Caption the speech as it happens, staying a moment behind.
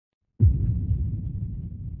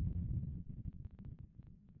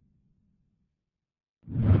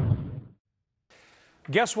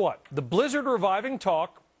Guess what? The blizzard reviving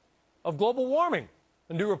talk of global warming.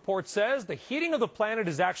 The new report says the heating of the planet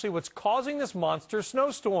is actually what's causing this monster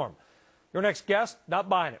snowstorm. Your next guest, not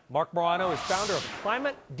buying it. Mark Morano is founder of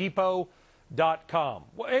ClimateDepot.com.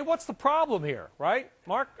 Hey, what's the problem here, right,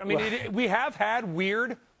 Mark? I mean, we have had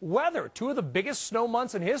weird weather. Two of the biggest snow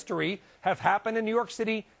months in history have happened in New York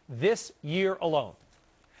City this year alone.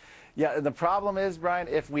 Yeah, the problem is, Brian,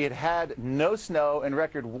 if we had had no snow and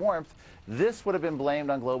record warmth, this would have been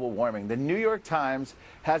blamed on global warming. The New York Times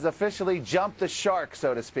has officially jumped the shark,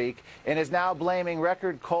 so to speak, and is now blaming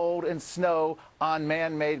record cold and snow on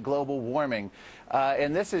man-made global warming.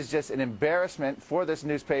 And this is just an embarrassment for this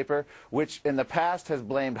newspaper, which in the past has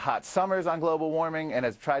blamed hot summers on global warming and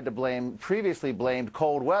has tried to previously blamed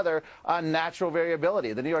cold weather on natural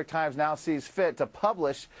variability. The New York Times now sees fit to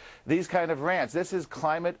publish these kind of rants. This is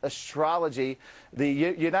climate astrology. The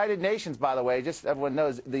United Nations, by the way, just everyone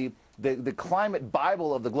knows, the climate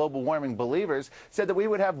Bible of the global warming believers said that we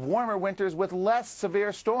would have warmer winters with less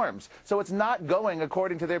severe storms. So it's not going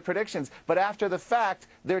according to their predictions. But after the fact,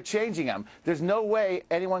 they're changing them. There's no way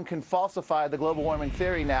anyone can falsify the global warming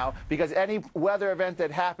theory now, because any weather event that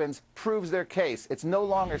happens proves their case. It's no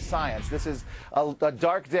longer science. This is a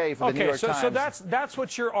dark day for the New York Times. So that's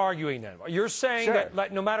what you're arguing then. You're saying that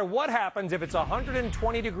like, no matter what happens, if it's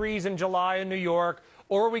 120 degrees in July in New York,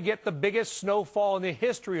 or we get the biggest snowfall in the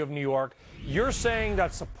history of New York, you're saying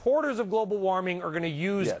that supporters of global warming are going to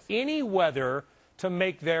use any weather to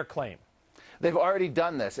make their claim. They've already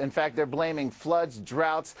done this. In fact, they're blaming floods,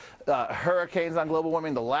 droughts, hurricanes on global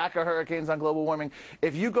warming, the lack of hurricanes on global warming.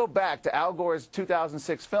 If you go back to Al Gore's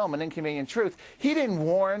 2006 film, An Inconvenient Truth, he didn't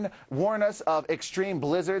warn us of extreme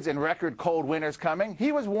blizzards and record cold winters coming.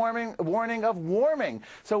 He was warning of warming.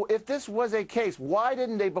 So if this was a case, why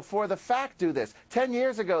didn't they, before the fact, do this? 10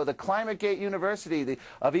 years ago, the ClimateGate University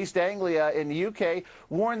of East Anglia in the UK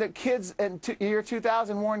warned that kids in year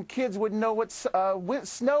 2000 warned kids wouldn't know what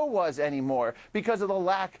snow was anymore, because of the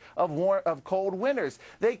lack of cold winters.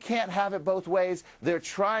 They can't have it both ways. They're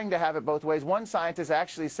trying to have it both ways. One scientist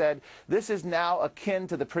actually said this is now akin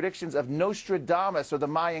to the predictions of Nostradamus or the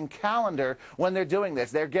Mayan calendar when they're doing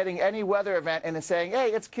this. They're getting any weather event and saying,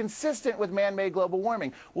 hey, it's consistent with man-made global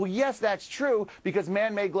warming. Well, yes, that's true, because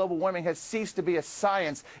man-made global warming has ceased to be a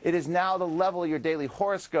science. It is now the level of your daily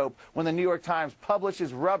horoscope when the New York Times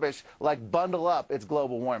publishes rubbish like bundle up, it's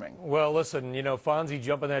global warming. Well, listen, you know, Fonzie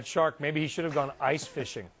jumping that shark, maybe he should have gone ice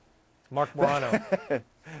fishing. Mark Morano,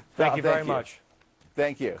 thank you very much.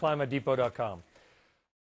 Thank you. ClimateDepot.com.